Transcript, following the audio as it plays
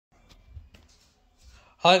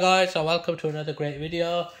Hi guys, and welcome to another great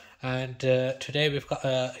video. And today we've got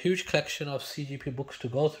a huge collection of CGP books to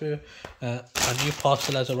go through. A new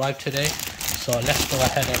parcel has arrived today, so let's go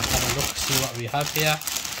ahead and have a look, see what we have here.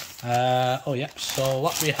 So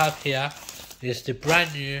what we have here is the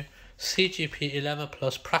brand new CGP 11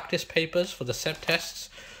 Plus practice papers for the SEM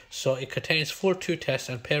tests. So it contains full 2 tests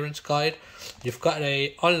and parents guide. You've got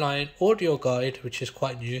a online audio guide, which is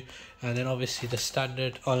quite new, and then obviously the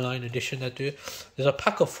standard online edition that do. There's a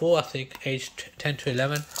pack of 4, I think, aged 10 to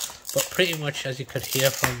 11, but pretty much as you could hear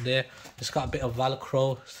from there, it's got a bit of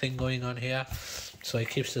Velcro thing going on here, so it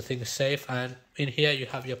keeps the thing safe. And in here you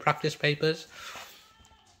have your practice papers,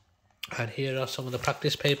 and here are some of the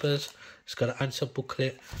practice papers. It's got an answer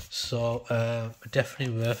booklet, so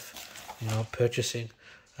definitely worth purchasing.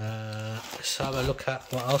 Let's have a look at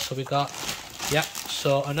what else have we got. Yeah,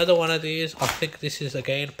 so another one of these. I think this is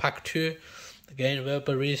again pack 2, again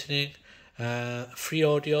verbal reasoning, free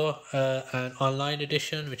audio, and online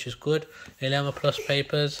edition, which is good. 11 plus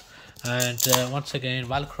papers, and once again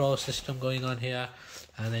Velcro system going on here,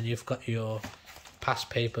 and then you've got your past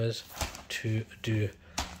papers to do.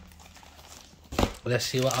 Let's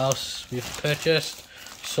see what else we've purchased.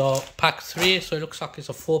 So pack 3, so it looks like it's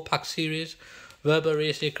a 4-pack series. Verbal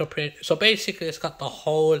reasoning, so basically it's got the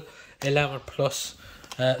whole 11 plus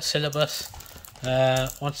syllabus.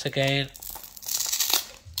 Once again,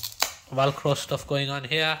 Velcro stuff going on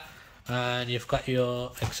here, and you've got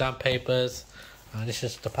your exam papers, and this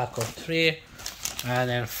is the pack of 3. And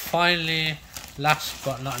then finally, last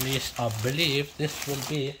but not least, I believe this will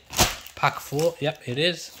be pack 4. Yep, it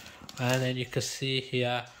is. And then you can see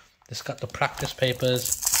here it's got the practice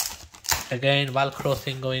papers, again Velcro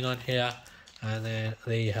thing going on here, and then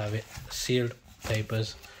there you have it, sealed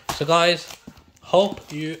papers. So guys,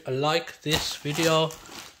 hope you like this video.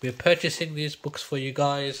 We're purchasing these books for you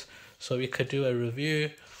guys so we could do a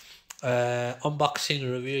review, unboxing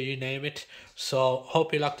review, you name it. So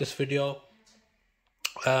hope you like this video.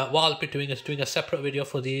 What I'll be doing is doing a separate video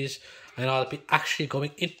for these, and I'll be actually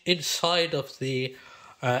going inside of the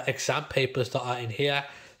exam papers that are in here,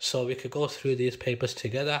 so we could go through these papers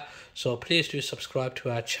together. So please do subscribe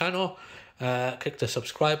to our channel. Click the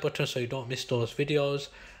subscribe button so you don't miss those videos.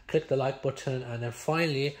 Click the like button, and then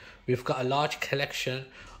finally we've got a large collection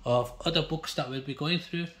of other books that we'll be going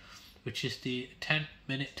through, which is the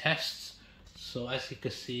 10-minute tests. So as you can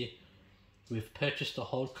see, we've purchased the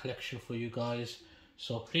whole collection for you guys.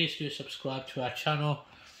 So please do subscribe to our channel,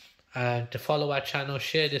 and to follow our channel,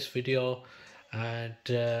 share this video, and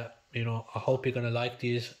I hope you're going to like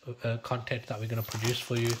these content that we're going to produce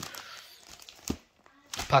for you.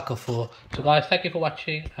 Pack of 4. So guys, thank you for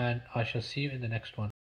watching, and I shall see you in the next one.